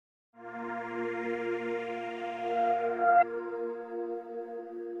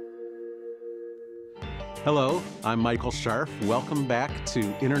Hello, I'm Michael Scharf. Welcome back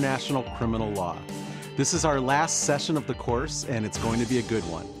to International Criminal Law. This is our last session of the course, and it's going to be a good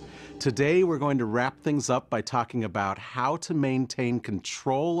one. Today, we're going to wrap things up by talking about how to maintain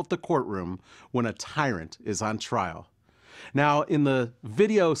control of the courtroom when a tyrant is on trial. Now, in the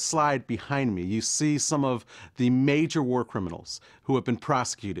video slide behind me, you see some of the major war criminals who have been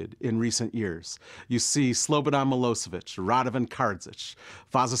prosecuted in recent years. You see Slobodan Milosevic, Radovan Karadzic,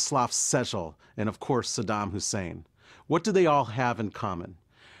 Vajislav Šešelj, and of course Saddam Hussein. What do they all have in common?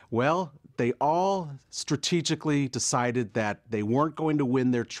 Well, they all strategically decided that they weren't going to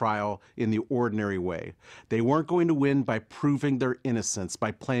win their trial in the ordinary way. They weren't going to win by proving their innocence,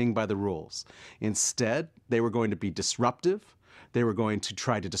 by playing by the rules. Instead, they were going to be disruptive, they were going to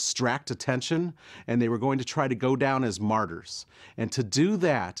try to distract attention, and they were going to try to go down as martyrs. And to do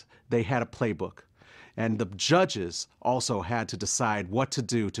that, they had a playbook. And the judges also had to decide what to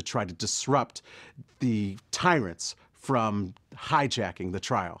do to try to disrupt the tyrants from hijacking the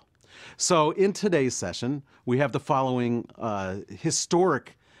trial. So in today's session, we have the following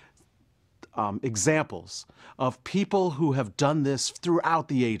historic examples of people who have done this throughout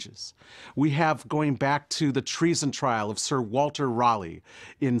the ages. We have going back to the treason trial of Sir Walter Raleigh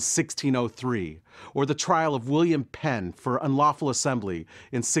in 1603, or the trial of William Penn for unlawful assembly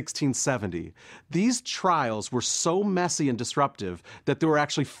in 1670. These trials were so messy and disruptive that there were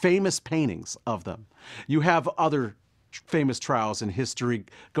actually famous paintings of them. You have other famous trials in history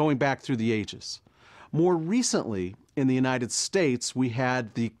going back through the ages. More recently, in the United States, we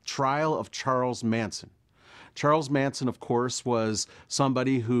had the trial of Charles Manson. Charles Manson, of course, was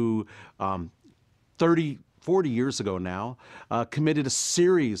somebody who 40 years ago now, committed a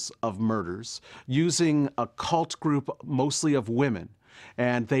series of murders using a cult group mostly of women.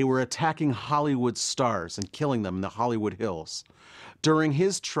 And they were attacking Hollywood stars and killing them in the Hollywood Hills. During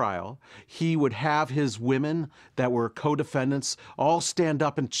his trial, he would have his women that were co-defendants all stand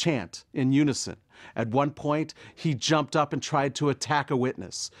up and chant in unison. At one point, he jumped up and tried to attack a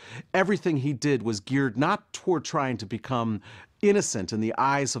witness. Everything he did was geared not toward trying to become innocent in the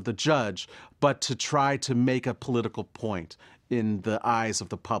eyes of the judge, but to try to make a political point in the eyes of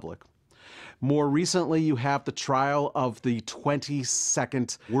the public. More recently, you have the trial of the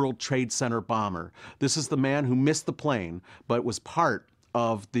 22nd World Trade Center bomber. This is the man who missed the plane, but was part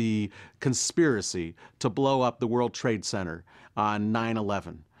of the conspiracy to blow up the World Trade Center on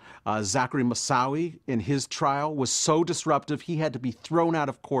 9/11. Zachary Moussaoui, in his trial, was so disruptive he had to be thrown out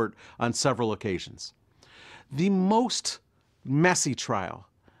of court on several occasions. The most messy trial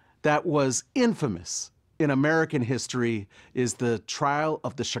that was infamous in American history is the trial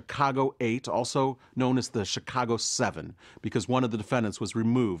of the Chicago 8, also known as the Chicago 7, because one of the defendants was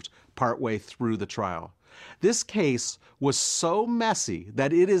removed partway through the trial. This case was so messy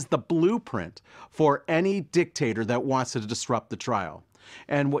that it is the blueprint for any dictator that wants to disrupt the trial.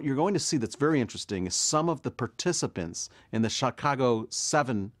 And what you're going to see that's very interesting is some of the participants in the Chicago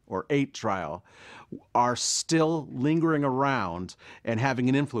 7 or 8 trial are still lingering around and having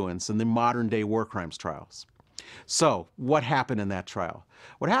an influence in the modern day war crimes trials. So what happened in that trial?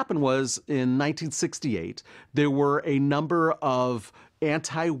 What happened was in 1968, there were a number of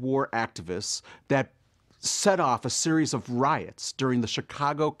anti-war activists that set off a series of riots during the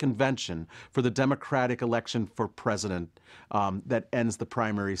Chicago Convention for the Democratic election for president that ends the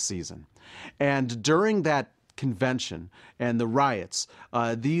primary season. And during that convention and the riots,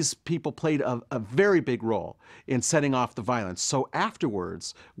 these people played a very big role in setting off the violence. So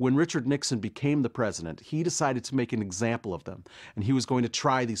afterwards, when Richard Nixon became the president, he decided to make an example of them. And he was going to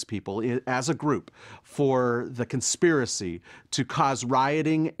try these people as a group for the conspiracy to cause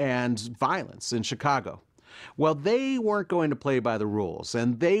rioting and violence in Chicago. Well, they weren't going to play by the rules,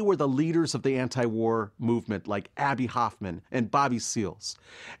 and they were the leaders of the anti-war movement like Abbie Hoffman and Bobby Seals.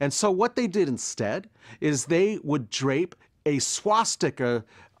 And so what they did instead is they would drape a swastika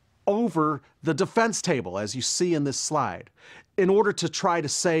over the defense table, as you see in this slide, in order to try to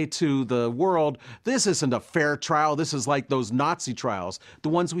say to the world, this isn't a fair trial, this is like those Nazi trials, the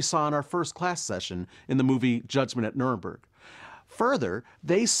ones we saw in our first class session in the movie Judgment at Nuremberg. Further,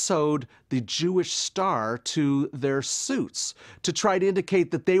 they sewed the Jewish star to their suits to try to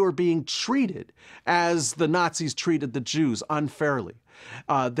indicate that they were being treated as the Nazis treated the Jews unfairly.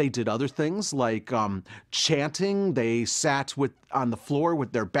 They did other things like chanting. They sat on the floor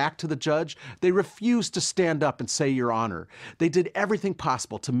with their back to the judge. They refused to stand up and say, Your Honor. They did everything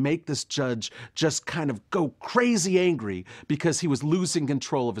possible to make this judge just kind of go crazy angry because he was losing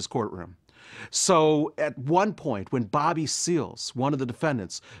control of his courtroom. So at one point, when Bobby Seals, one of the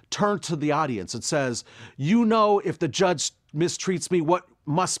defendants, turned to the audience and says, you know, if the judge mistreats me, what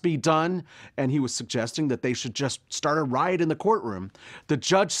must be done, and he was suggesting that they should just start a riot in the courtroom, the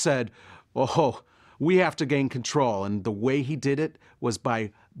judge said, oh, we have to gain control. And the way he did it was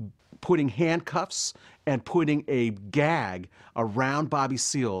by putting handcuffs and putting a gag around Bobby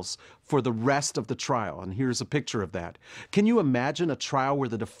Seals for the rest of the trial. And here's a picture of that. Can you imagine a trial where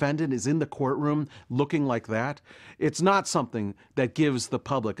the defendant is in the courtroom looking like that? It's not something that gives the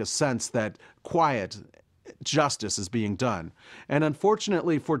public a sense that quiet justice is being done. And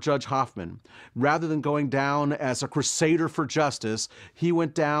unfortunately for Judge Hoffman, rather than going down as a crusader for justice, he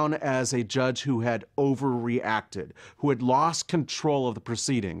went down as a judge who had overreacted, who had lost control of the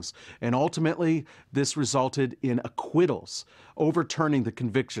proceedings. And ultimately, this resulted in acquittals, overturning the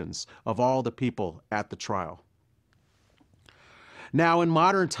convictions of all the people at the trial. Now, in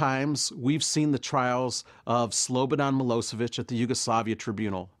modern times, we've seen the trials of Slobodan Milosevic at the Yugoslavia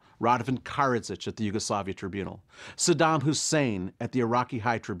Tribunal, Radovan Karadzic at the Yugoslavia Tribunal, Saddam Hussein at the Iraqi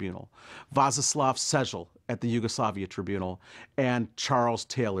High Tribunal, Vazislav Sejal at the Yugoslavia Tribunal, and Charles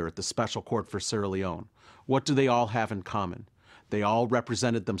Taylor at the Special Court for Sierra Leone. What do they all have in common? They all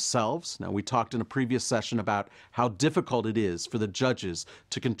represented themselves. Now, we talked in a previous session about how difficult it is for the judges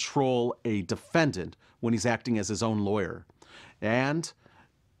to control a defendant when he's acting as his own lawyer. And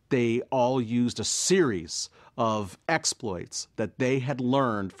they all used a series of exploits that they had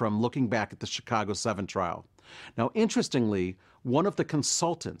learned from looking back at the Chicago 7 trial. Now, interestingly, one of the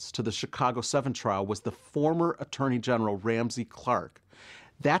consultants to the Chicago 7 trial was the former Attorney General Ramsey Clark.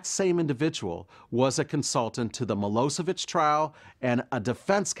 That same individual was a consultant to the Milosevic trial and a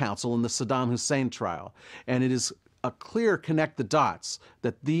defense counsel in the Saddam Hussein trial. And it is a clear connect the dots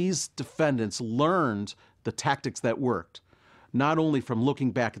that these defendants learned the tactics that worked, not only from looking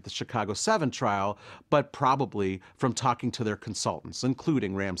back at the Chicago 7 trial, but probably from talking to their consultants,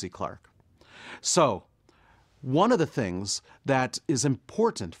 including Ramsey Clark. So, one of the things that is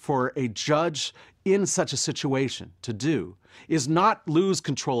important for a judge in such a situation to do is not lose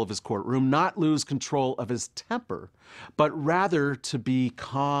control of his courtroom, not lose control of his temper, but rather to be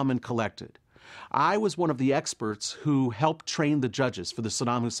calm and collected. I was one of the experts who helped train the judges for the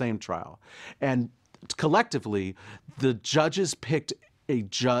Saddam Hussein trial, and collectively, the judges picked a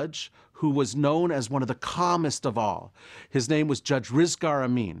judge who was known as one of the calmest of all. His name was Judge Rizgar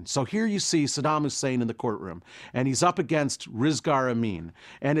Amin. So here you see Saddam Hussein in the courtroom, and he's up against Rizgar Amin,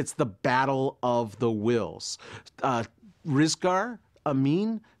 and it's the battle of the wills. Rizgar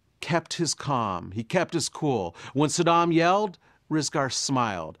Amin kept his calm. He kept his cool. When Saddam yelled, Rizgar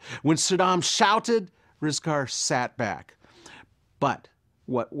smiled. When Saddam shouted, Rizgar sat back. But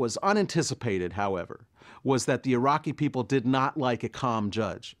what was unanticipated, however, was that the Iraqi people did not like a calm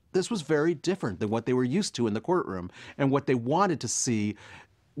judge. This was very different than what they were used to in the courtroom and what they wanted to see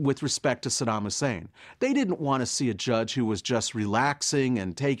with respect to Saddam Hussein. They didn't want to see a judge who was just relaxing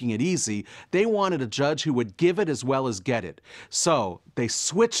and taking it easy. They wanted a judge who would give it as well as get it. So they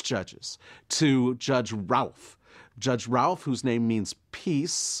switched judges to Judge Rauf. Judge Rauf, whose name means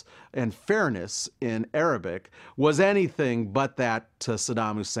peace and fairness in Arabic, was anything but that to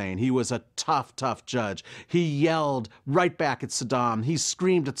Saddam Hussein. He was a tough, tough judge. He yelled right back at Saddam. He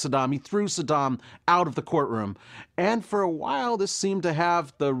screamed at Saddam. He threw Saddam out of the courtroom. And for a while, this seemed to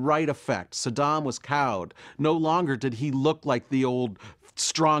have the right effect. Saddam was cowed. No longer did he look like the old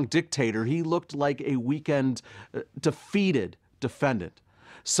strong dictator. He looked like a weakened, defeated defendant.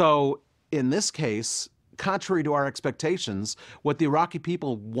 So in this case, contrary to our expectations, what the Iraqi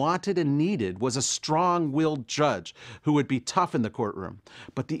people wanted and needed was a strong-willed judge who would be tough in the courtroom.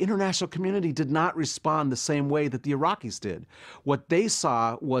 But the international community did not respond the same way that the Iraqis did. What they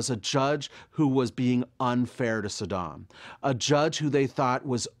saw was a judge who was being unfair to Saddam, a judge who they thought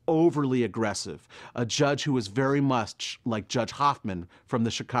was overly aggressive, a judge who was very much like Judge Hoffman from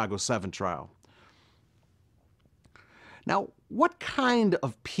the Chicago 7 trial. Now, what kind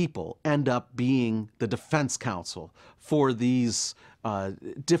of people end up being the defense counsel for these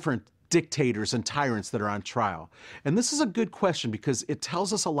different dictators and tyrants that are on trial? And this is a good question because it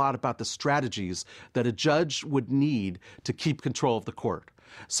tells us a lot about the strategies that a judge would need to keep control of the court.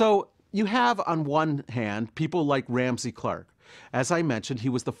 So you have, on one hand, people like Ramsey Clark. As I mentioned, he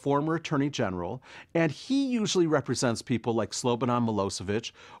was the former Attorney General, and he usually represents people like Slobodan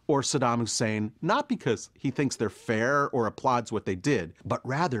Milosevic or Saddam Hussein, not because he thinks they're fair or applauds what they did, but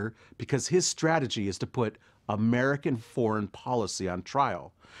rather because his strategy is to put American foreign policy on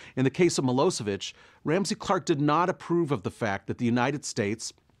trial. In the case of Milosevic, Ramsey Clark did not approve of the fact that the United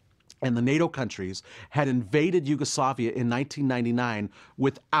States and the NATO countries had invaded Yugoslavia in 1999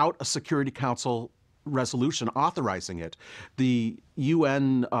 without a Security Council resolution authorizing it, the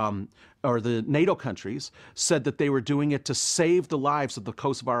UN or the NATO countries said that they were doing it to save the lives of the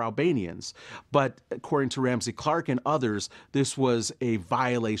Kosovar Albanians. But according to Ramsey Clark and others, this was a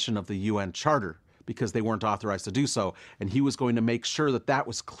violation of the UN Charter because they weren't authorized to do so. And he was going to make sure that that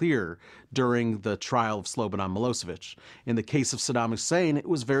was clear during the trial of Slobodan Milosevic. In the case of Saddam Hussein, it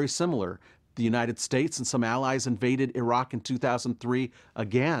was very similar. The United States and some allies invaded Iraq in 2003,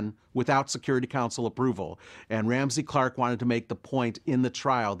 again, without Security Council approval. And Ramsey Clark wanted to make the point in the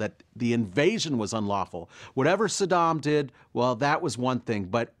trial that the invasion was unlawful. Whatever Saddam did, well, that was one thing.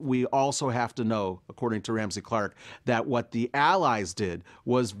 But we also have to know, according to Ramsey Clark, that what the allies did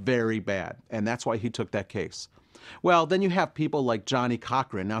was very bad. And that's why he took that case. Well, then you have people like Johnny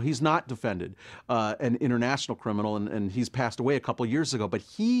Cochran. Now, he's not defended, an international criminal, and he's passed away a couple years ago, but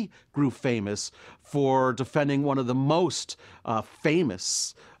he grew famous for defending one of the most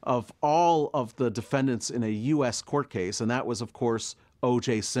famous of all of the defendants in a U.S. court case, and that was, of course,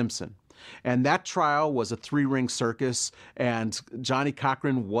 O.J. Simpson. And that trial was a three-ring circus, and Johnny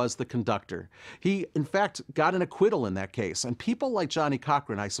Cochran was the conductor. He, in fact, got an acquittal in that case. And people like Johnny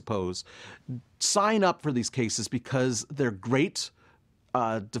Cochran, I suppose, sign up for these cases because they're great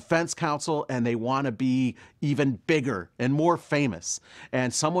defense counsel and they want to be even bigger and more famous.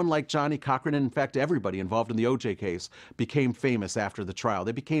 And someone like Johnny Cochran, and in fact, everybody involved in the O.J. case, became famous after the trial.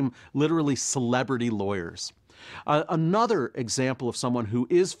 They became literally celebrity lawyers. Another example of someone who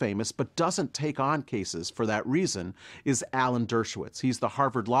is famous but doesn't take on cases for that reason is Alan Dershowitz. He's the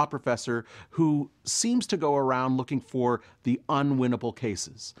Harvard law professor who seems to go around looking for the unwinnable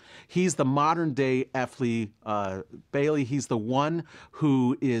cases. He's the modern-day F. Lee Bailey. He's the one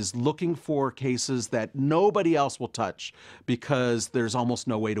who is looking for cases that nobody else will touch because there's almost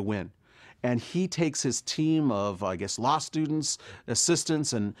no way to win. And he takes his team of, I guess, law students,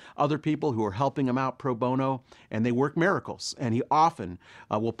 assistants, and other people who are helping him out pro bono, and they work miracles. And he often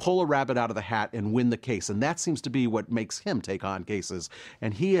will pull a rabbit out of the hat and win the case. And that seems to be what makes him take on cases.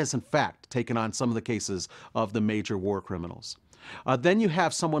 And he has, in fact, taken on some of the cases of the major war criminals. Then you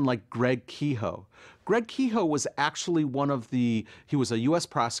have someone like Greg Kehoe. Greg Kehoe was actually he was a U.S.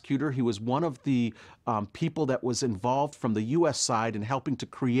 prosecutor. He was one of the people that was involved from the U.S. side in helping to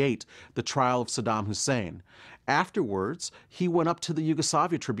create the trial of Saddam Hussein. Afterwards, he went up to the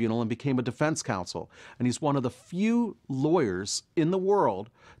Yugoslavia Tribunal and became a defense counsel. And he's one of the few lawyers in the world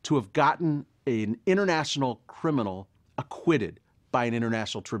to have gotten an international criminal acquitted by an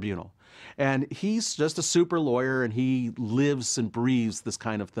international tribunal. And he's just a super lawyer, and he lives and breathes this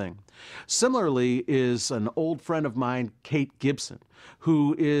kind of thing. Similarly is an old friend of mine, Kate Gibson,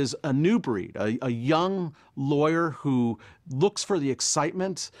 who is a new breed, a young lawyer who looks for the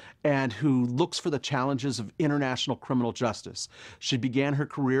excitement and who looks for the challenges of international criminal justice. She began her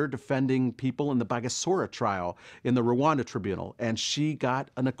career defending people in the Bagasora trial in the Rwanda Tribunal, and she got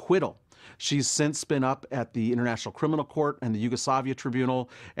an acquittal. She's since been up at the International Criminal Court and the Yugoslavia Tribunal,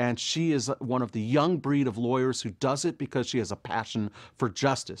 and she is one of the young breed of lawyers who does it because she has a passion for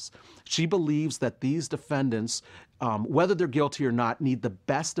justice. She believes that these defendants, whether they're guilty or not, need the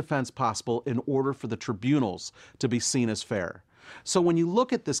best defense possible in order for the tribunals to be seen as fair. So when you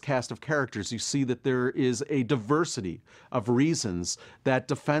look at this cast of characters, you see that there is a diversity of reasons that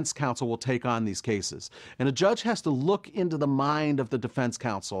defense counsel will take on these cases. And a judge has to look into the mind of the defense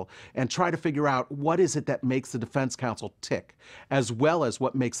counsel and try to figure out what is it that makes the defense counsel tick, as well as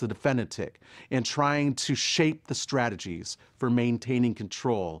what makes the defendant tick, in trying to shape the strategies for maintaining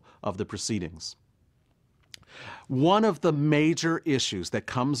control of the proceedings. One of the major issues that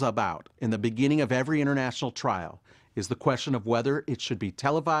comes about in the beginning of every international trial is the question of whether it should be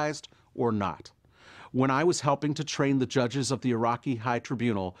televised or not. When I was helping to train the judges of the Iraqi High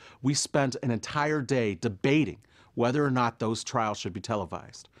Tribunal, we spent an entire day debating whether or not those trials should be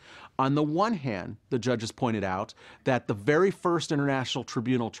televised. On the one hand, the judges pointed out that the very first international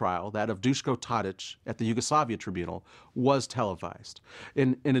tribunal trial, that of Duško Tadić at the Yugoslavia Tribunal, was televised.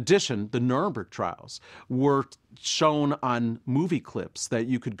 In addition, the Nuremberg trials were shown on movie clips that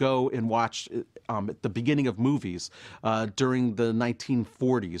you could go and watch at the beginning of movies during the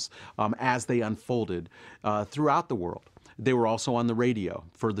 1940s as they unfolded throughout the world. They were also on the radio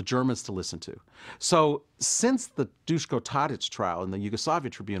for the Germans to listen to. So since the Duško Tadić trial in the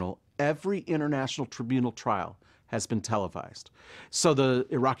Yugoslavia Tribunal, every international tribunal trial has been televised. So the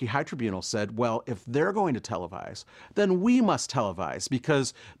Iraqi High Tribunal said, well, if they're going to televise, then we must televise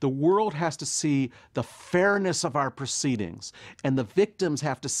because the world has to see the fairness of our proceedings, and the victims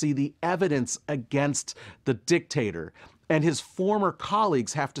have to see the evidence against the dictator. And his former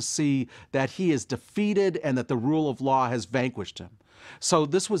colleagues have to see that he is defeated and that the rule of law has vanquished him. So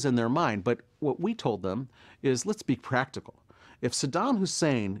this was in their mind. But what we told them is, let's be practical. If Saddam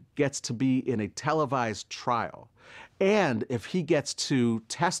Hussein gets to be in a televised trial, and if he gets to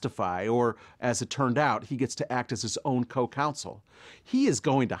testify, or as it turned out, he gets to act as his own co-counsel, he is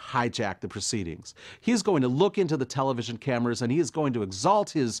going to hijack the proceedings. He is going to look into the television cameras, and he is going to exalt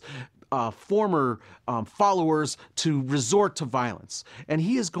his former followers to resort to violence. And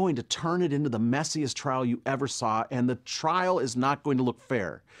he is going to turn it into the messiest trial you ever saw, and the trial is not going to look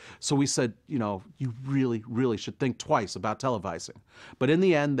fair. So we said, you know, you really, really should think twice about televising. But in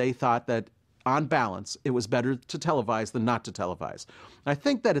the end, they thought that on balance, it was better to televise than not to televise. I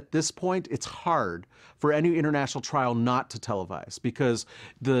think that at this point, it's hard for any international trial not to televise, because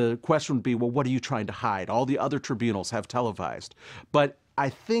the question would be, well, what are you trying to hide? All the other tribunals have televised. But I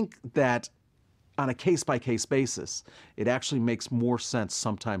think that on a case-by-case basis, it actually makes more sense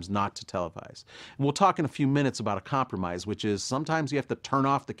sometimes not to televise. And we'll talk in a few minutes about a compromise, which is sometimes you have to turn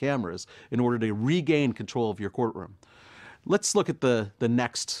off the cameras in order to regain control of your courtroom. Let's look at the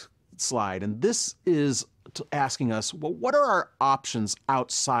next slide, and this is asking us, well, what are our options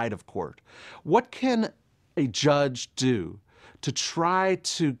outside of court? What can a judge do to try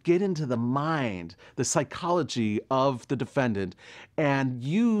to get into the mind, the psychology of the defendant, and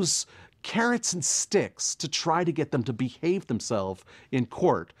use carrots and sticks to try to get them to behave themselves in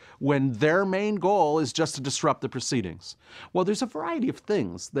court when their main goal is just to disrupt the proceedings? Well, there's a variety of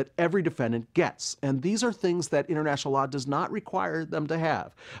things that every defendant gets, and these are things that international law does not require them to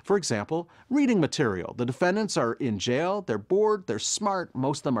have. For example, reading material. The defendants are in jail, they're bored, they're smart,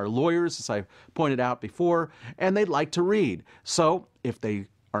 most of them are lawyers, as I pointed out before, and they like to read. So if they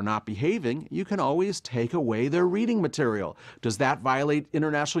are not behaving, you can always take away their reading material. Does that violate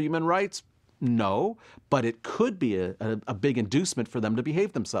international human rights? No, but it could be a big inducement for them to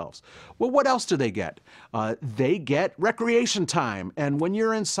behave themselves. Well, what else do they get? They get recreation time. And when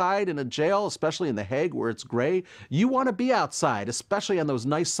you're inside in a jail, especially in The Hague where it's gray, you want to be outside, especially on those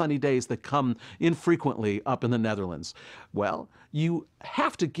nice sunny days that come infrequently up in the Netherlands. Well, you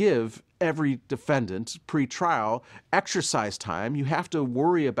have to give every defendant pre-trial exercise time. You have to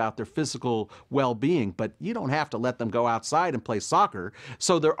worry about their physical well-being, but you don't have to let them go outside and play soccer.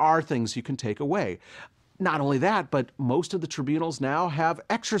 So there are things you can take away. Not only that, but most of the tribunals now have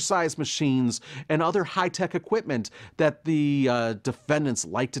exercise machines and other high-tech equipment that the defendants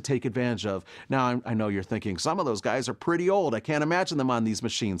like to take advantage of. Now, I know you're thinking, some of those guys are pretty old. I can't imagine them on these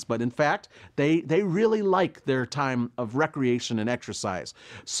machines. But in fact, they really like their time of recreation and exercise.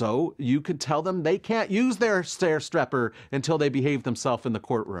 So you could tell them they can't use their stair-stepper until they behave themselves in the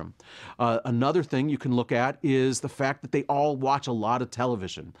courtroom. Another thing you can look at is the fact that they all watch a lot of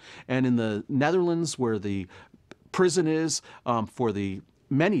television. And in the Netherlands, where the prison is for the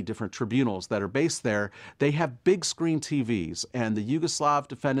many different tribunals that are based there, they have big screen TVs, and the Yugoslav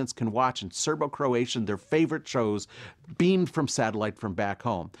defendants can watch in Serbo-Croatian their favorite shows beamed from satellite from back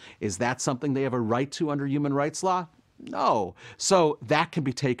home. Is that something they have a right to under human rights law? No. So that can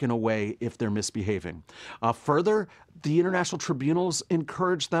be taken away if they're misbehaving. Further, the international tribunals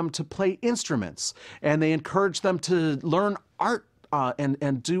encourage them to play instruments, and they encourage them to learn art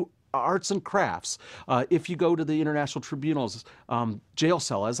and do arts and crafts. If you go to the International Tribunal's jail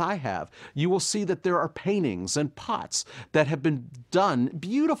cell, as I have, you will see that there are paintings and pots that have been done,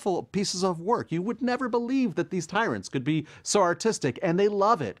 beautiful pieces of work. You would never believe that these tyrants could be so artistic, and they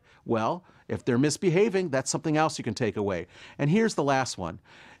love it. Well, if they're misbehaving, that's something else you can take away. And here's the last one.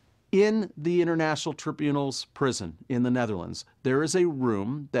 In the International Tribunal's prison in the Netherlands, there is a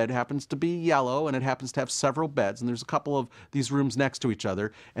room that happens to be yellow, and it happens to have several beds, and there's a couple of these rooms next to each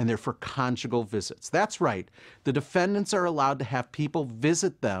other, and they're for conjugal visits. That's right. The defendants are allowed to have people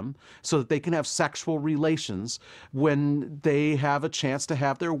visit them so that they can have sexual relations when they have a chance to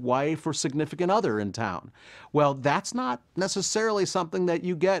have their wife or significant other in town. Well, that's not necessarily something that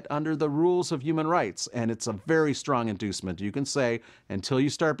you get under the rules of human rights, and it's a very strong inducement. You can say, until you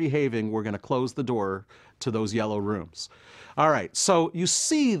start behaving, we're going to close the door to those yellow rooms. All right, so you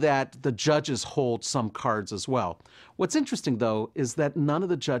see that the judges hold some cards as well. What's interesting, though, is that none of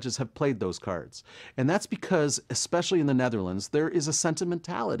the judges have played those cards. And that's because, especially in the Netherlands, there is a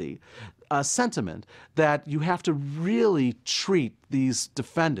sentimentality, a sentiment that you have to really treat these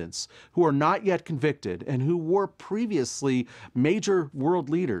defendants who are not yet convicted and who were previously major world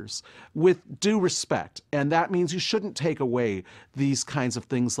leaders with due respect. And that means you shouldn't take away these kinds of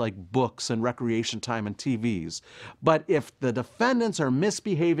things like books and recreation time and TVs. But if the defendants are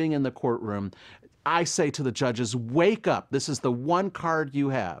misbehaving in the courtroom, I say to the judges, wake up. This is the one card you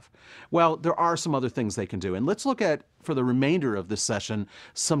have. Well, there are some other things they can do. And let's look at, for the remainder of this session,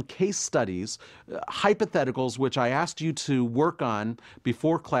 some case studies, hypotheticals, which I asked you to work on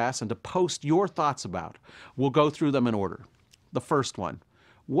before class and to post your thoughts about. We'll go through them in order. The first one,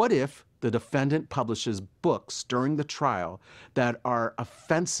 what if the defendant publishes books during the trial that are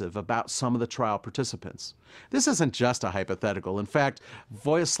offensive about some of the trial participants? This isn't just a hypothetical. In fact,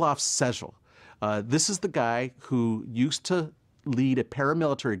 Vojislav Sežel, this is the guy who used to lead a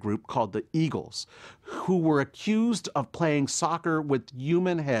paramilitary group called the Eagles, who were accused of playing soccer with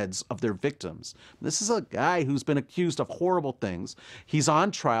human heads of their victims. This is a guy who's been accused of horrible things. He's on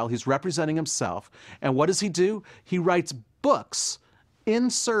trial. He's representing himself. And what does he do? He writes books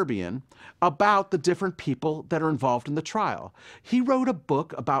in Serbian about the different people that are involved in the trial. He wrote a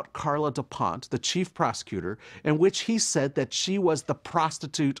book about Carla DuPont, the chief prosecutor, in which he said that she was the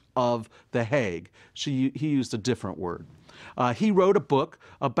prostitute of The Hague. He used a different word. He wrote a book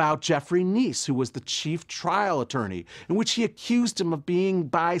about Jeffrey Neese, who was the chief trial attorney, in which he accused him of being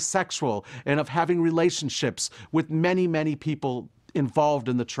bisexual and of having relationships with many, many people involved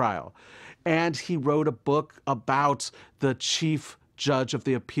in the trial. And he wrote a book about the chief judge of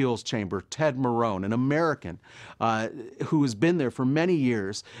the appeals chamber, Ted Marone, an American who has been there for many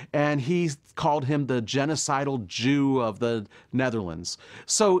years, and he called him the genocidal Jew of the Netherlands.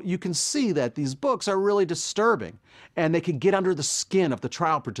 So you can see that these books are really disturbing, and they can get under the skin of the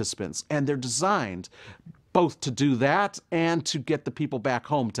trial participants, and they're designed both to do that and to get the people back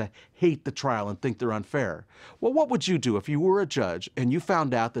home to hate the trial and think they're unfair. Well, what would you do if you were a judge and you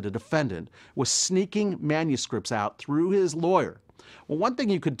found out that a defendant was sneaking manuscripts out through his lawyer? Well, one thing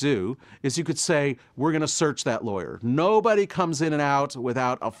you could do is you could say, we're going to search that lawyer. Nobody comes in and out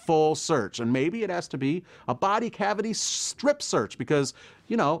without a full search. And maybe it has to be a body cavity strip search because,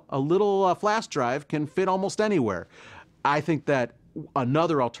 you know, a little flash drive can fit almost anywhere. I think that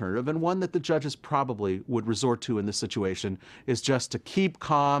another alternative, and one that the judges probably would resort to in this situation, is just to keep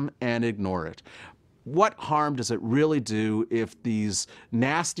calm and ignore it. What harm does it really do if these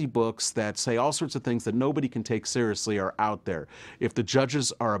nasty books that say all sorts of things that nobody can take seriously are out there? If the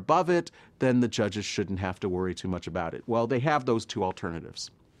judges are above it, then the judges shouldn't have to worry too much about it. Well, they have those two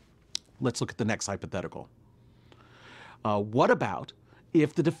alternatives. Let's look at the next hypothetical. What about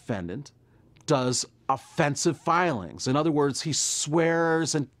if the defendant does offensive filings? In other words, he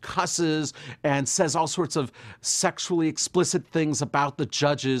swears and cusses and says all sorts of sexually explicit things about the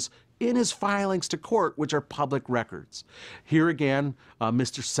judges in his filings to court, which are public records. Here again,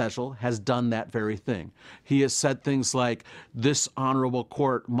 Mr. Sežel has done that very thing. He has said things like, this honorable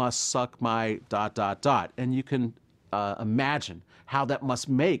court must suck my ... And you can imagine how that must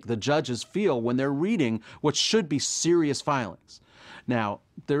make the judges feel when they're reading what should be serious filings. Now,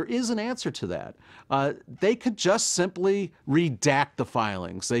 there is an answer to that. They could just simply redact the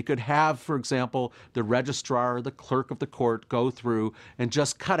filings. They could have, for example, the registrar or the clerk of the court go through and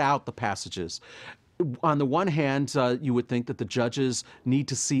just cut out the passages. On the one hand, you would think that the judges need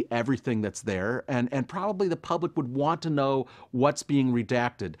to see everything that's there, and probably the public would want to know what's being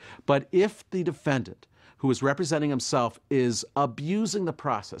redacted. But if the defendant who is representing himself is abusing the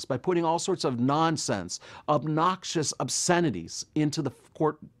process by putting all sorts of nonsense, obnoxious obscenities into the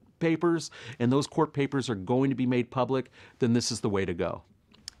court papers, and those court papers are going to be made public, then this is the way to go.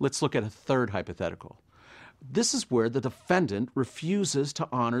 Let's look at a third hypothetical. This is where the defendant refuses to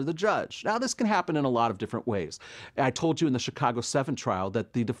honor the judge. Now, this can happen in a lot of different ways. I told you in the Chicago 7 trial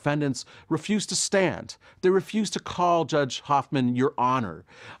that the defendants refused to stand. They refused to call Judge Hoffman Your Honor,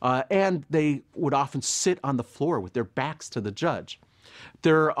 and they would often sit on the floor with their backs to the judge.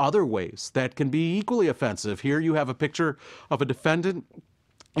 There are other ways that can be equally offensive. Here you have a picture of a defendant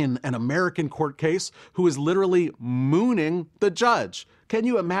in an American court case who is literally mooning the judge. Can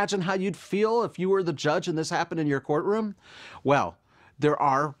you imagine how you'd feel if you were the judge and this happened in your courtroom? Well, there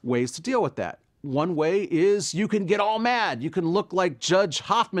are ways to deal with that. One way is you can get all mad. You can look like Judge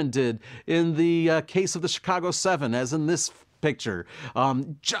Hoffman did in the case of the Chicago 7, as in this picture.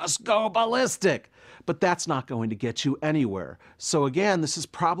 Just go ballistic. But that's not going to get you anywhere. So again, this is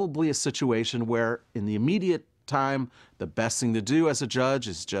probably a situation where in the immediate time, the best thing to do as a judge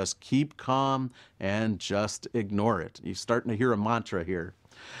is just keep calm and just ignore it. You're starting to hear a mantra here.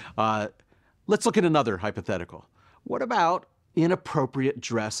 Let's look at another hypothetical. What about inappropriate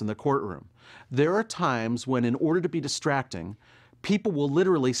dress in the courtroom? There are times when, in order to be distracting, people will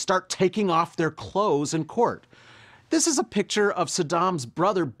literally start taking off their clothes in court. This is a picture of Saddam's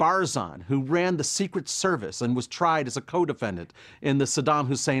brother Barzan, who ran the Secret Service and was tried as a co-defendant in the Saddam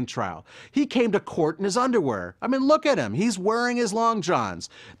Hussein trial. He came to court in his underwear. I mean, look at him. He's wearing his long johns.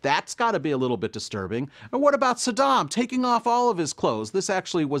 That's got to be a little bit disturbing. And what about Saddam taking off all of his clothes? This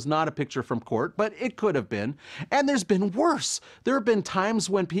actually was not a picture from court, but it could have been. And there's been worse. There have been times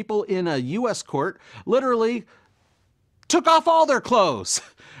when people in a U.S. court literally took off all their clothes.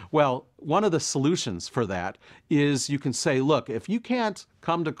 Well, one of the solutions for that is you can say, look, if you can't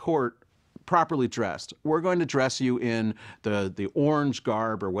come to court properly dressed, we're going to dress you in the orange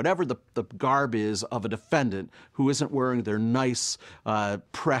garb or whatever the garb is of a defendant who isn't wearing their nice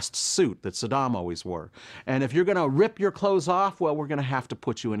pressed suit that Saddam always wore. And if you're going to rip your clothes off, well, we're going to have to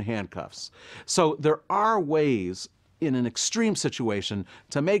put you in handcuffs. So there are ways in an extreme situation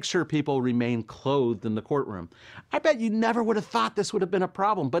to make sure people remain clothed in the courtroom. I bet you never would have thought this would have been a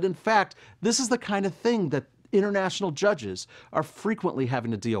problem, but in fact, this is the kind of thing that international judges are frequently having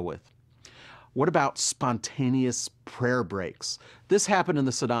to deal with. What about spontaneous prayer breaks? This happened in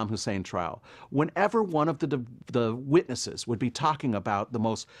the Saddam Hussein trial. Whenever one of the witnesses would be talking about the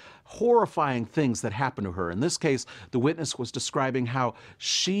most horrifying things that happened to her, in this case, the witness was describing how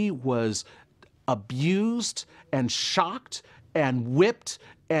she was abused and shocked and whipped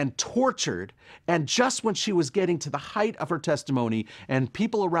and tortured, and just when she was getting to the height of her testimony and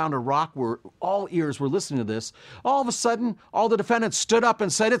people around Iraq were, all ears were listening to this, all of a sudden, all the defendants stood up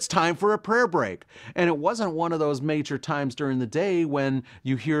and said, it's time for a prayer break. And it wasn't one of those major times during the day when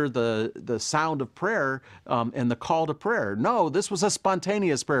you hear the sound of prayer and the call to prayer. No, this was a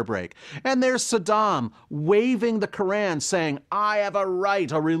spontaneous prayer break. And there's Saddam waving the Quran saying, I have a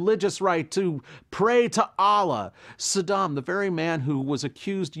right, a religious right to pray to Allah. Saddam, the very man who was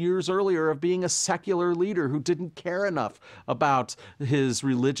accused years earlier of being a secular leader who didn't care enough about his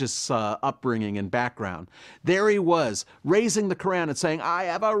religious upbringing and background. There he was, raising the Quran and saying, I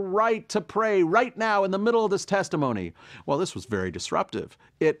have a right to pray right now in the middle of this testimony. Well, this was very disruptive.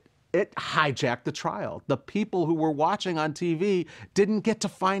 It hijacked the trial. The people who were watching on TV didn't get to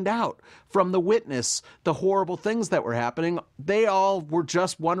find out from the witness the horrible things that were happening. They all were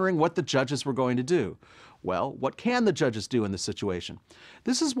just wondering what the judges were going to do. Well, what can the judges do in this situation?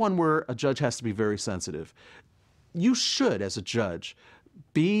 This is one where a judge has to be very sensitive. You should, as a judge,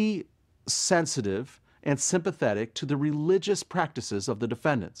 be sensitive and sympathetic to the religious practices of the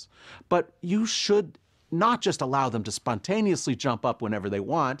defendants. But you should not just allow them to spontaneously jump up whenever they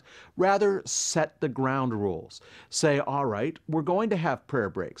want, rather set the ground rules. Say, all right, we're going to have prayer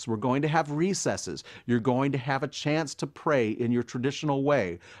breaks, we're going to have recesses, you're going to have a chance to pray in your traditional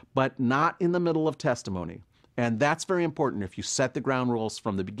way, but not in the middle of testimony. And that's very important. If you set the ground rules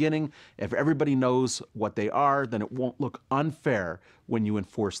from the beginning, if everybody knows what they are, then it won't look unfair when you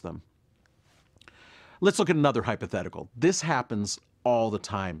enforce them. Let's look at another hypothetical. This happens all the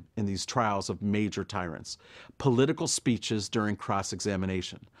time in these trials of major tyrants. Political speeches during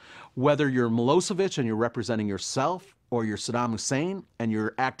cross-examination. Whether you're Milosevic and you're representing yourself, or you're Saddam Hussein and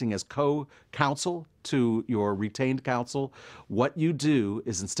you're acting as co-counsel to your retained counsel, what you do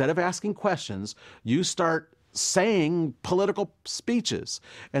is instead of asking questions, you start saying political speeches.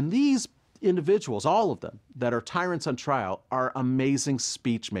 And these individuals, all of them, that are tyrants on trial are amazing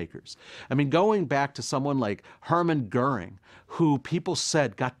speech makers. I mean, going back to someone like Hermann Goering, who people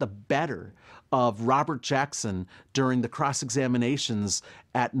said got the better of Robert Jackson during the cross-examinations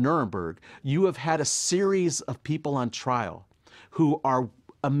at Nuremberg, you have had a series of people on trial who are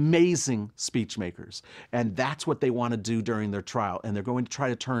amazing speech makers. And that's what they want to do during their trial. And they're going to try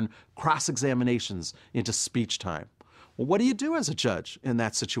to turn cross-examinations into speech time. Well, what do you do as a judge in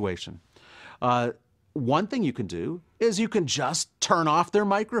that situation? One thing you can do is you can just turn off their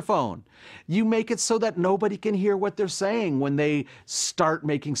microphone. You make it so that nobody can hear what they're saying when they start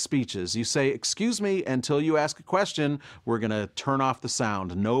making speeches. You say, excuse me, until you ask a question, we're going to turn off the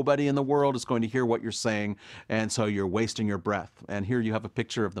sound. Nobody in the world is going to hear what you're saying, and so you're wasting your breath. And here you have a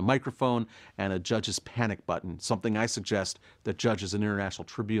picture of the microphone and a judge's panic button, something I suggest that judges in international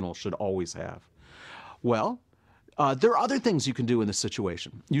tribunals should always have. Well, there are other things you can do in this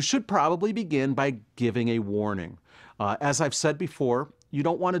situation. You should probably begin by giving a warning. As I've said before, you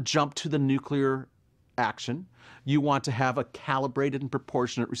don't want to jump to the nuclear action. You want to have a calibrated and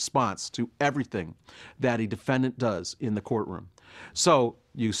proportionate response to everything that a defendant does in the courtroom. So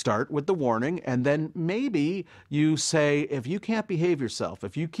you start with the warning, and then maybe you say, if you can't behave yourself,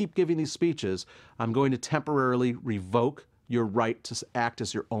 if you keep giving these speeches, I'm going to temporarily revoke your right to act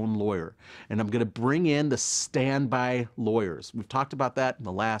as your own lawyer. And I'm going to bring in the standby lawyers. We've talked about that in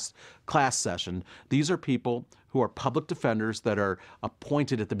the last class session. These are people who are public defenders that are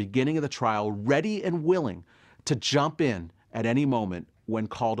appointed at the beginning of the trial, ready and willing to jump in at any moment when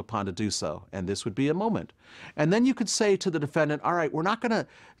called upon to do so. And this would be a moment. And then you could say to the defendant, all right, we're not going to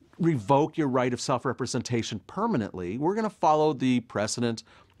revoke your right of self-representation permanently. We're going to follow the precedent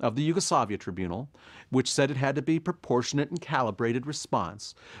of the Yugoslavia Tribunal, which said it had to be proportionate and calibrated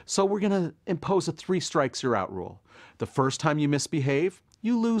response. So we're going to impose a 3 strikes you're out rule. The first time you misbehave,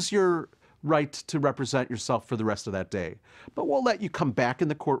 you lose your right to represent yourself for the rest of that day. But we'll let you come back in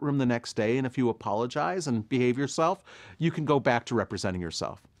the courtroom the next day, and if you apologize and behave yourself, you can go back to representing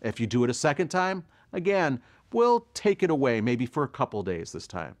yourself. If you do it a second time, again, we'll take it away, maybe for a couple days this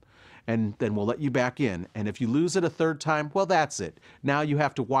time. And then we'll let you back in. And if you lose it a third time, well, that's it. Now you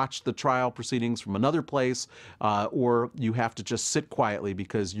have to watch the trial proceedings from another place, or you have to just sit quietly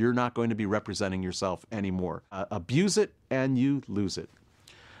because you're not going to be representing yourself anymore. Abuse it and you lose it.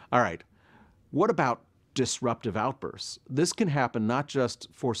 All right. What about disruptive outbursts? This can happen not just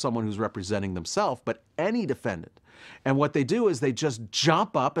for someone who's representing themselves, but any defendant. And what they do is they just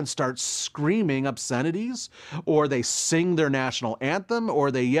jump up and start screaming obscenities, or they sing their national anthem,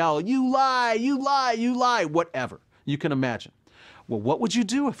 or they yell, "You lie, you lie, you lie," whatever you can imagine. Well, what would you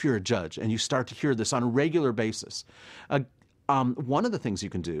do if you're a judge and you start to hear this on a regular basis? One of the things you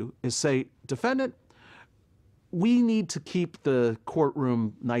can do is say, defendant, we need to keep the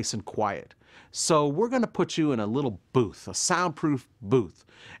courtroom nice and quiet. So we're going to put you in a little booth, a soundproof booth.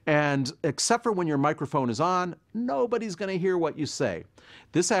 And except for when your microphone is on, nobody's going to hear what you say.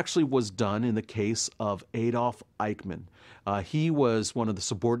 This actually was done in the case of Adolf Eichmann. He was one of the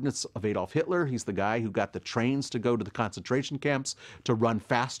subordinates of Adolf Hitler. He's the guy who got the trains to go to the concentration camps, to run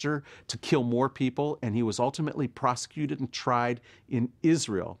faster, to kill more people. And he was ultimately prosecuted and tried in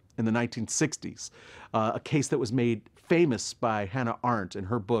Israel in the 1960s, a case that was made famous by Hannah Arendt in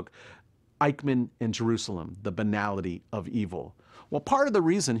her book, Eichmann in Jerusalem, The Banality of Evil. Well, part of the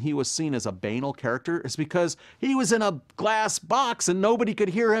reason he was seen as a banal character is because he was in a glass box and nobody could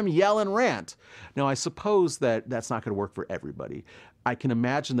hear him yell and rant. Now, I suppose that that's not going to work for everybody. I can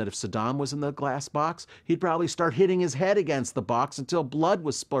imagine that if Saddam was in the glass box, he'd probably start hitting his head against the box until blood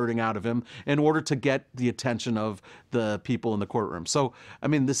was spurting out of him in order to get the attention of the people in the courtroom. So, I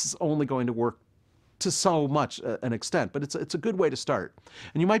mean, this is only going to work to so much an extent, but it's a good way to start.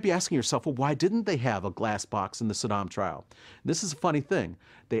 And you might be asking yourself, well, why didn't they have a glass box in the Saddam trial? This is a funny thing.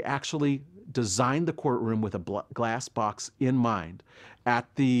 They actually designed the courtroom with a glass box in mind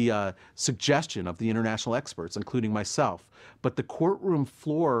at the suggestion of the international experts, including myself. But the courtroom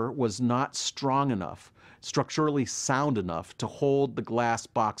floor was not strong enough, structurally sound enough to hold the glass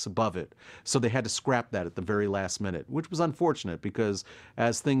box above it. So they had to scrap that at the very last minute, which was unfortunate because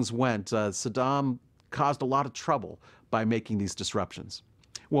as things went, Saddam caused a lot of trouble by making these disruptions.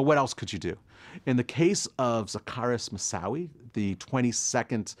 Well, what else could you do? In the case of Zacarias Moussaoui, the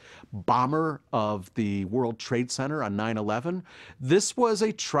 22nd bomber of the World Trade Center on 9/11, this was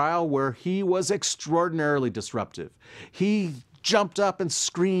a trial where he was extraordinarily disruptive. He jumped up and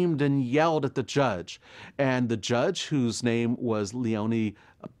screamed and yelled at the judge. And the judge, whose name was Leonie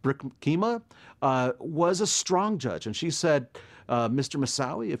Brickema, was a strong judge. And she said, Mr.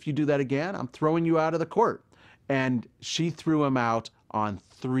 Moussaoui, if you do that again, I'm throwing you out of the court. And she threw him out on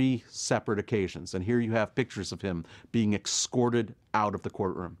 3 separate occasions. And here you have pictures of him being escorted out of the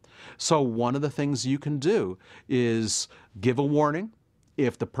courtroom. So one of the things you can do is give a warning.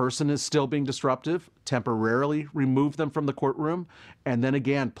 If the person is still being disruptive, temporarily remove them from the courtroom, and then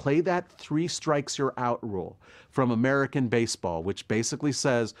again, play that 3 strikes you're out rule from American baseball, which basically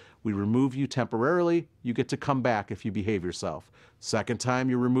says, we remove you temporarily, you get to come back if you behave yourself. Second time,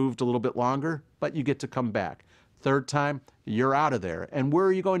 you're removed a little bit longer, but you get to come back. Third time, you're out of there. And where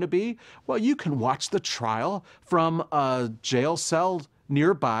are you going to be? Well, you can watch the trial from a jail cell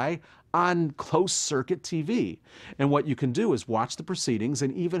nearby on closed circuit TV. And what you can do is watch the proceedings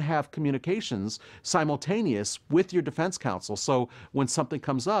and even have communications simultaneous with your defense counsel. So when something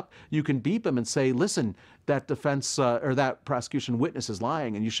comes up, you can beep them and say, listen, that defense or that prosecution witness is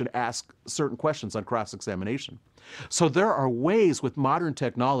lying and you should ask certain questions on cross-examination. So there are ways with modern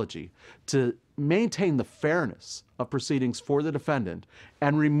technology to maintain the fairness of proceedings for the defendant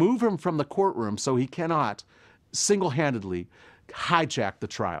and remove him from the courtroom so he cannot single-handedly hijack the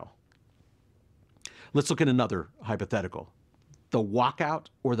trial. Let's look at another hypothetical, the walkout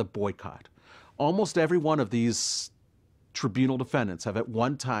or the boycott. Almost every one of these tribunal defendants have at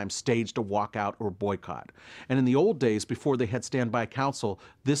one time staged a walkout or boycott. And in the old days, before they had standby counsel,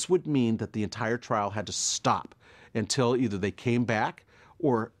 this would mean that the entire trial had to stop until either they came back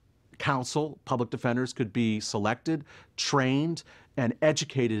or counsel, public defenders, could be selected, trained, and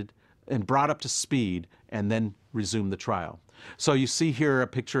educated and brought up to speed, and then resume the trial. So you see here a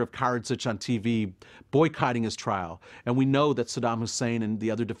picture of Karadzic on TV boycotting his trial. And we know that Saddam Hussein and the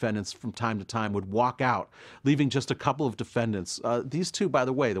other defendants from time to time would walk out, leaving just a couple of defendants. These two, by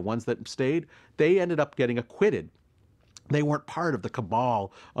the way, the ones that stayed, they ended up getting acquitted. They weren't part of the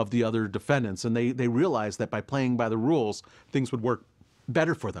cabal of the other defendants. And they realized that by playing by the rules, things would work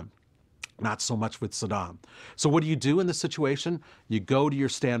better for them. Not so much with Saddam. So what do you do in this situation? You go to your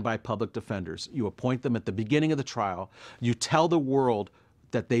standby public defenders. You appoint them at the beginning of the trial. You tell the world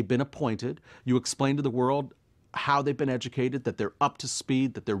that they've been appointed. You explain to the world how they've been educated, that they're up to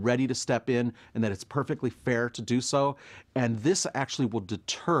speed, that they're ready to step in, and that it's perfectly fair to do so. And this actually will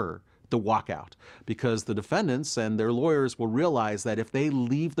deter the walkout, because the defendants and their lawyers will realize that if they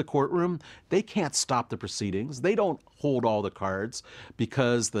leave the courtroom, they can't stop the proceedings. They don't hold all the cards,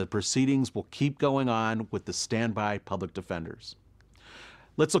 because the proceedings will keep going on with the standby public defenders.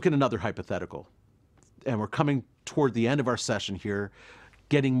 Let's look at another hypothetical. And we're coming toward the end of our session here,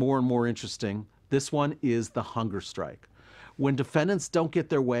 getting more and more interesting. This one is the hunger strike. When defendants don't get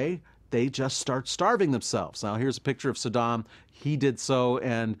their way, they just start starving themselves. Now, here's a picture of Saddam. He did so,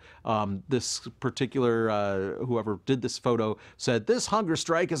 and this particular, whoever did this photo said, this hunger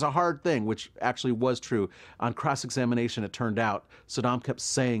strike is a hard thing, which actually was true. On cross-examination, it turned out Saddam kept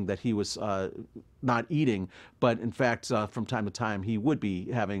saying that he was not eating, but in fact, from time to time, he would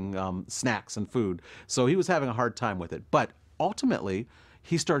be having snacks and food. So he was having a hard time with it. But ultimately,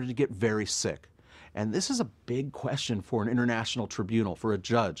 he started to get very sick. And this is a big question for an international tribunal, for a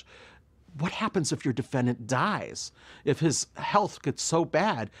judge. What happens if your defendant dies? If his health gets so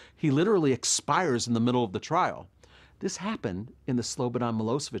bad, he literally expires in the middle of the trial. This happened in the Slobodan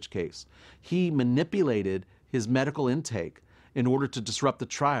Milosevic case. He manipulated his medical intake in order to disrupt the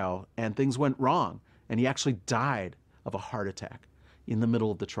trial, and things went wrong. And he actually died of a heart attack in the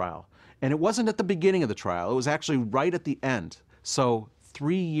middle of the trial. And it wasn't at the beginning of the trial. It was actually right at the end. So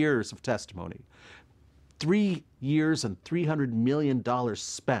 3 years of testimony. 3 years and $300 million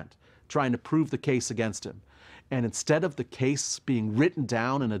spent trying to prove the case against him. And instead of the case being written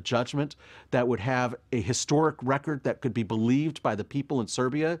down in a judgment that would have a historic record that could be believed by the people in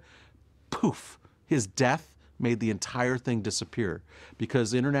Serbia, poof, his death made the entire thing disappear,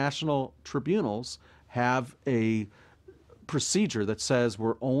 because international tribunals have a procedure that says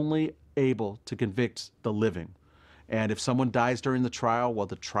we're only able to convict the living. And if someone dies during the trial, well,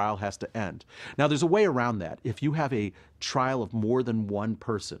 the trial has to end. Now, there's a way around that. If you have a trial of more than one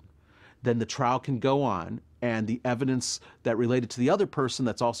person, then the trial can go on, and the evidence that related to the other person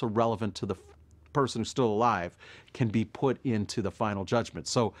that's also relevant to the person who's still alive can be put into the final judgment.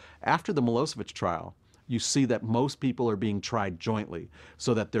 So after the Milosevic trial, you see that most people are being tried jointly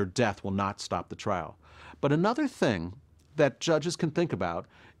so that their death will not stop the trial. But another thing that judges can think about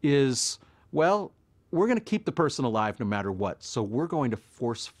is, well, we're going to keep the person alive no matter what, so we're going to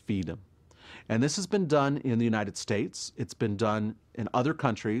force feed them. And this has been done in the United States. It's been done in other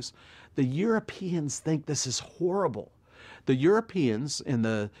countries. The Europeans think this is horrible. The Europeans in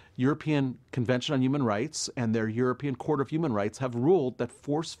the European Convention on Human Rights and their European Court of Human Rights have ruled that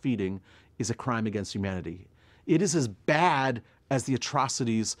force feeding is a crime against humanity. It is as bad as the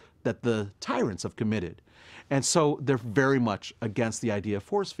atrocities that the tyrants have committed. And so they're very much against the idea of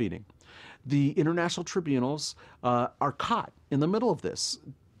force feeding. The international tribunals are caught in the middle of this.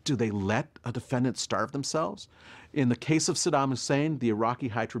 Do they let a defendant starve themselves? In the case of Saddam Hussein, the Iraqi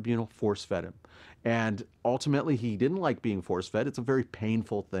High Tribunal force-fed him. And ultimately, he didn't like being force-fed. It's a very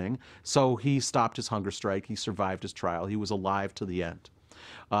painful thing. So he stopped his hunger strike. He survived his trial. He was alive to the end.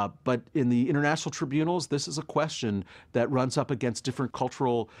 But in the international tribunals, this is a question that runs up against different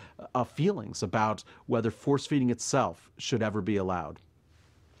cultural feelings about whether force-feeding itself should ever be allowed.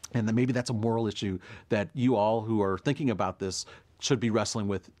 And then maybe that's a moral issue that you all who are thinking about this should be wrestling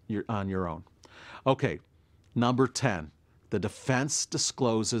with on your own. Okay, number 10, the defense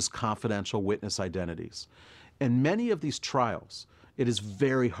discloses confidential witness identities. In many of these trials, it is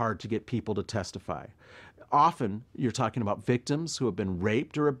very hard to get people to testify. Often, you're talking about victims who have been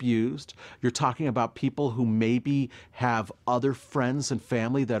raped or abused. You're talking about people who maybe have other friends and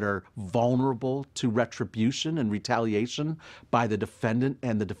family that are vulnerable to retribution and retaliation by the defendant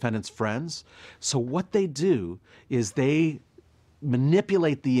and the defendant's friends. So what they do is they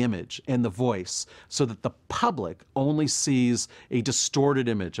manipulate the image and the voice so that the public only sees a distorted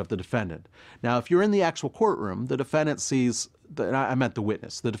image of the defendant. Now, if you're in the actual courtroom, the defendant sees, I meant the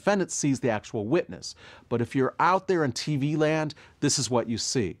witness. The defendant sees the actual witness. But if you're out there in TV land, this is what you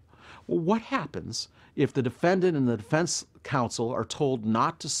see. Well, what happens if the defendant and the defense counsel are told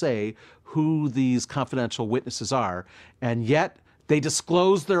not to say who these confidential witnesses are, and yet They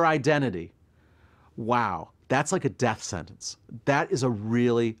disclosed their identity. Wow, that's like a death sentence. That is a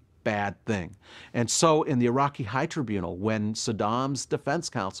really bad thing. And so in the Iraqi High Tribunal, when Saddam's defense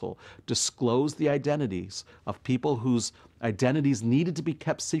counsel disclosed the identities of people whose identities needed to be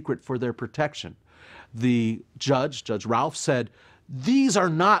kept secret for their protection, the judge, Judge Ralph, said, "These are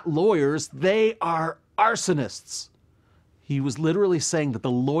not lawyers, they are arsonists." He was literally saying that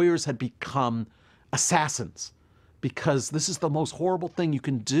the lawyers had become assassins, because this is the most horrible thing you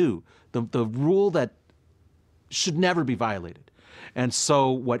can do, the rule that should never be violated. And so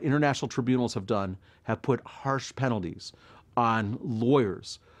what international tribunals have done have put harsh penalties on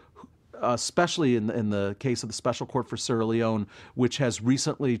lawyers, especially in the case of the Special Court for Sierra Leone, which has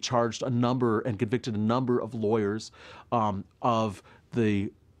recently charged a number and convicted a number of lawyers of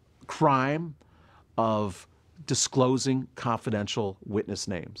the crime of disclosing confidential witness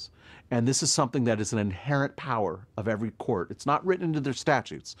names. And this is something that is an inherent power of every court. It's not written into their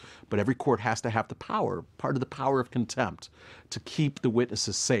statutes, but every court has to have the power, part of the power of contempt, to keep the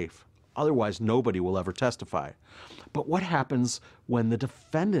witnesses safe. Otherwise, nobody will ever testify. But what happens when the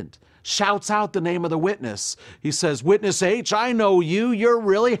defendant shouts out the name of the witness? He says, "Witness H, I know you. You're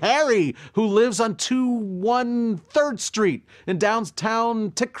really Harry, who lives on 213rd Street in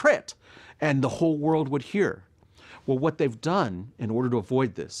downtown Tikrit." And the whole world would hear. Well, what they've done in order to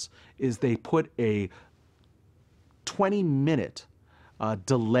avoid this is they put a 20-minute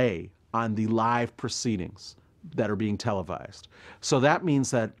delay on the live proceedings that are being televised. So that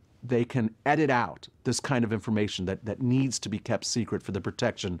means that they can edit out this kind of information that needs to be kept secret for the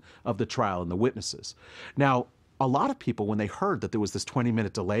protection of the trial and the witnesses. Now, a lot of people, when they heard that there was this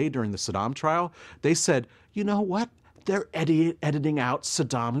 20-minute delay during the Saddam trial, they said, "You know what? They're editing out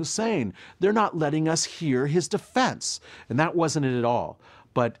Saddam Hussein. They're not letting us hear his defense." And that wasn't it at all.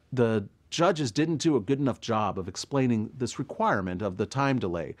 But the judges didn't do a good enough job of explaining this requirement of the time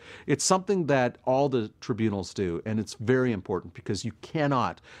delay. It's something that all the tribunals do, and it's very important, because you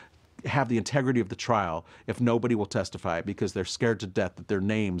cannot have the integrity of the trial if nobody will testify, because they're scared to death that their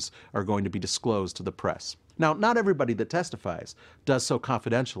names are going to be disclosed to the press. Now, not everybody that testifies does so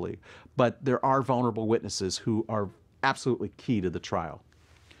confidentially, but there are vulnerable witnesses who are absolutely key to the trial.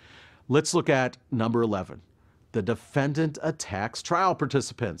 Let's look at number 11. The defendant attacks trial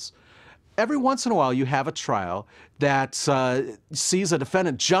participants. Every once in a while, you have a trial that sees a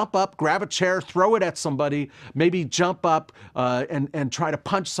defendant jump up, grab a chair, throw it at somebody, maybe jump up and try to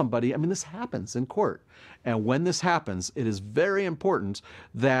punch somebody. I mean, this happens in court. And when this happens, it is very important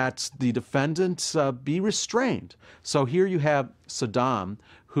that the defendant be restrained. So here you have Saddam,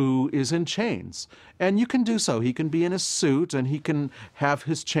 who is in chains. And you can do so. He can be in a suit, and he can have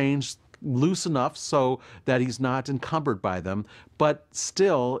his chains loose enough so that he's not encumbered by them. But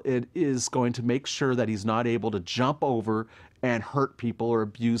still, it is going to make sure that he's not able to jump over and hurt people or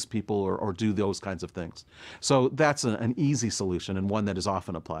abuse people or do those kinds of things. So that's an easy solution, and one that is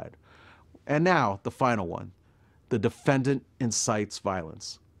often applied. And now, the final one. The defendant incites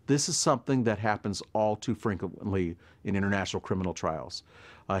violence. This is something that happens all too frequently in international criminal trials.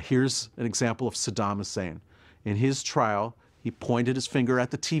 Here's an example of Saddam Hussein. In his trial, he pointed his finger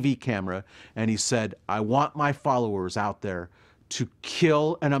at the TV camera and he said, "I want my followers out there to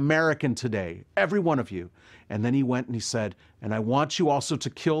kill an American today, every one of you." And then he went and he said, "And I want you also to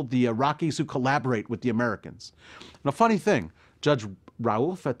kill the Iraqis who collaborate with the Americans." And a funny thing, Judge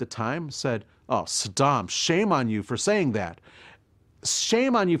Raouf at the time said, "Oh, Saddam, shame on you for saying that.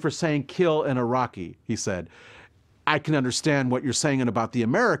 Shame on you for saying kill an Iraqi," he said. "I can understand what you're saying about the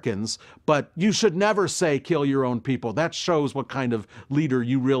Americans, but you should never say kill your own people. That shows what kind of leader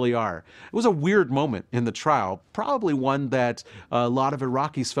you really are." It was a weird moment in the trial, probably one that a lot of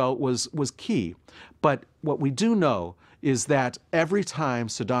Iraqis felt was key. But what we do know is that every time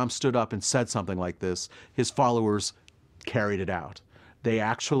Saddam stood up and said something like this, his followers carried it out. They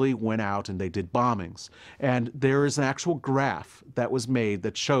actually went out and they did bombings. And there is an actual graph that was made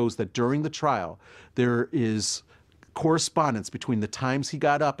that shows that during the trial, there is correspondence between the times he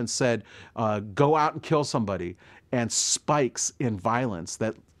got up and said, "Go out and kill somebody," and spikes in violence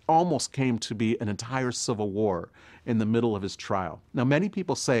that almost came to be an entire civil war in the middle of his trial. Now, many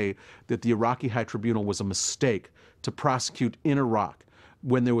people say that the Iraqi High Tribunal was a mistake to prosecute in Iraq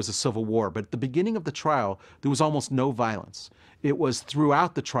when there was a civil war. But at the beginning of the trial, there was almost no violence. It was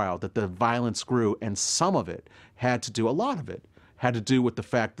throughout the trial that the violence grew, and some of it had to do, a lot of it, had to do with the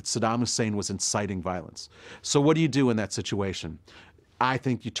fact that Saddam Hussein was inciting violence. So what do you do in that situation? I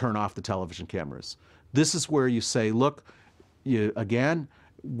think you turn off the television cameras. This is where you say, look, again,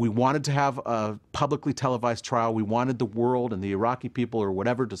 we wanted to have a publicly televised trial. We wanted the world and the Iraqi people or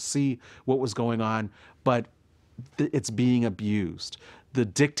whatever to see what was going on, but it's being abused. The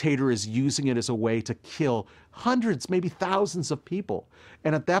dictator is using it as a way to kill hundreds, maybe thousands of people.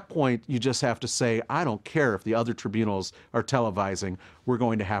 And at that point, you just have to say, I don't care if the other tribunals are televising, we're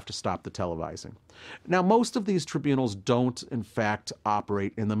going to have to stop the televising. Now, most of these tribunals don't, in fact,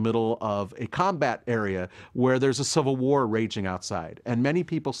 operate in the middle of a combat area where there's a civil war raging outside. And many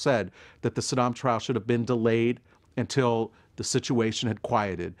people said that the Saddam trial should have been delayed until the situation had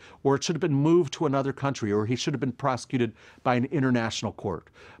quieted, or it should have been moved to another country, or he should have been prosecuted by an international court.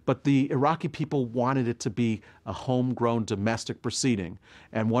 But the Iraqi people wanted it to be a homegrown domestic proceeding.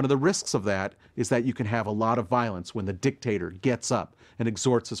 And one of the risks of that is that you can have a lot of violence when the dictator gets up and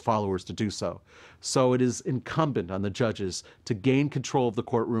exhorts his followers to do so. So it is incumbent on the judges to gain control of the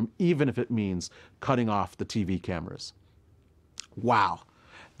courtroom, even if it means cutting off the TV cameras. Wow.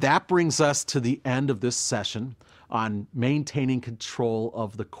 That brings us to the end of this session on maintaining control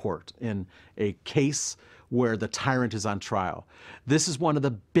of the court in a case where the tyrant is on trial. This is one of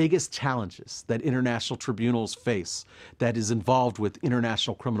the biggest challenges that international tribunals face that is involved with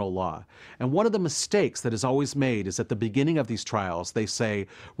international criminal law. And one of the mistakes that is always made is at the beginning of these trials, they say,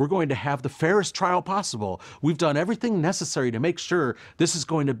 we're going to have the fairest trial possible. We've done everything necessary to make sure this is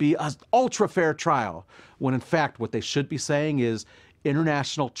going to be an ultra-fair trial. When in fact, what they should be saying is,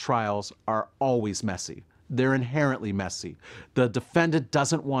 international trials are always messy. They're inherently messy. The defendant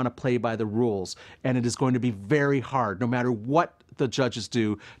doesn't want to play by the rules, and it is going to be very hard, no matter what the judges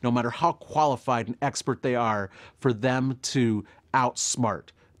do, no matter how qualified and expert they are, for them to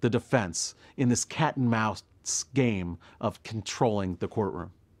outsmart the defense in this cat and mouse game of controlling the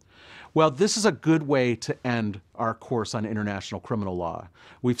courtroom. Well, this is a good way to end our course on international criminal law.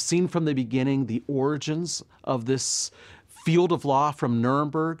 We've seen from the beginning the origins of this field of law from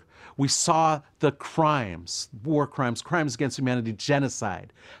Nuremberg. We saw the crimes, war crimes, crimes against humanity,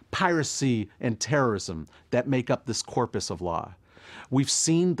 genocide, piracy, and terrorism that make up this corpus of law. We've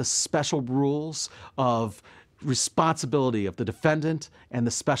seen the special rules of responsibility of the defendant and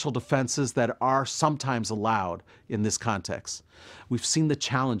the special defenses that are sometimes allowed in this context. We've seen the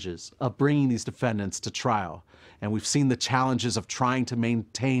challenges of bringing these defendants to trial, and we've seen the challenges of trying to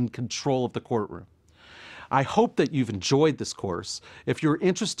maintain control of the courtroom. I hope that you've enjoyed this course. If you're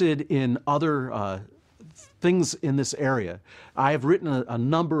interested in other things in this area, I have written a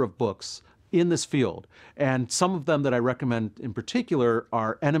number of books in this field, and some of them that I recommend in particular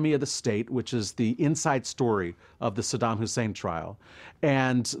are Enemy of the State, which is the inside story of the Saddam Hussein trial,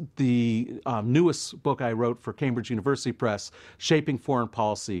 and the newest book I wrote for Cambridge University Press, Shaping Foreign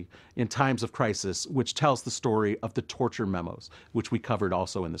Policy in Times of Crisis, which tells the story of the torture memos, which we covered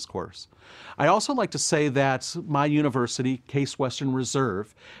also in this course. I also like to say that my university, Case Western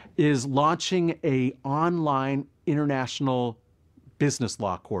Reserve, is launching an online international business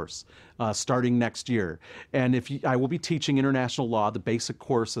law course starting next year. And I will be teaching international law, the basic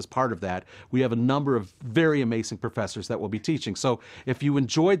course as part of that. We have a number of very amazing professors that will be teaching. So if you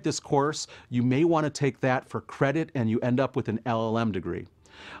enjoyed this course, you may want to take that for credit and you end up with an LLM degree.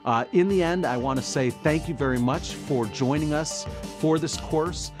 In the end, I want to say thank you very much for joining us for this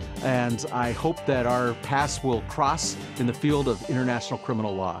course, and I hope that our paths will cross in the field of international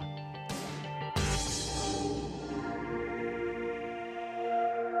criminal law.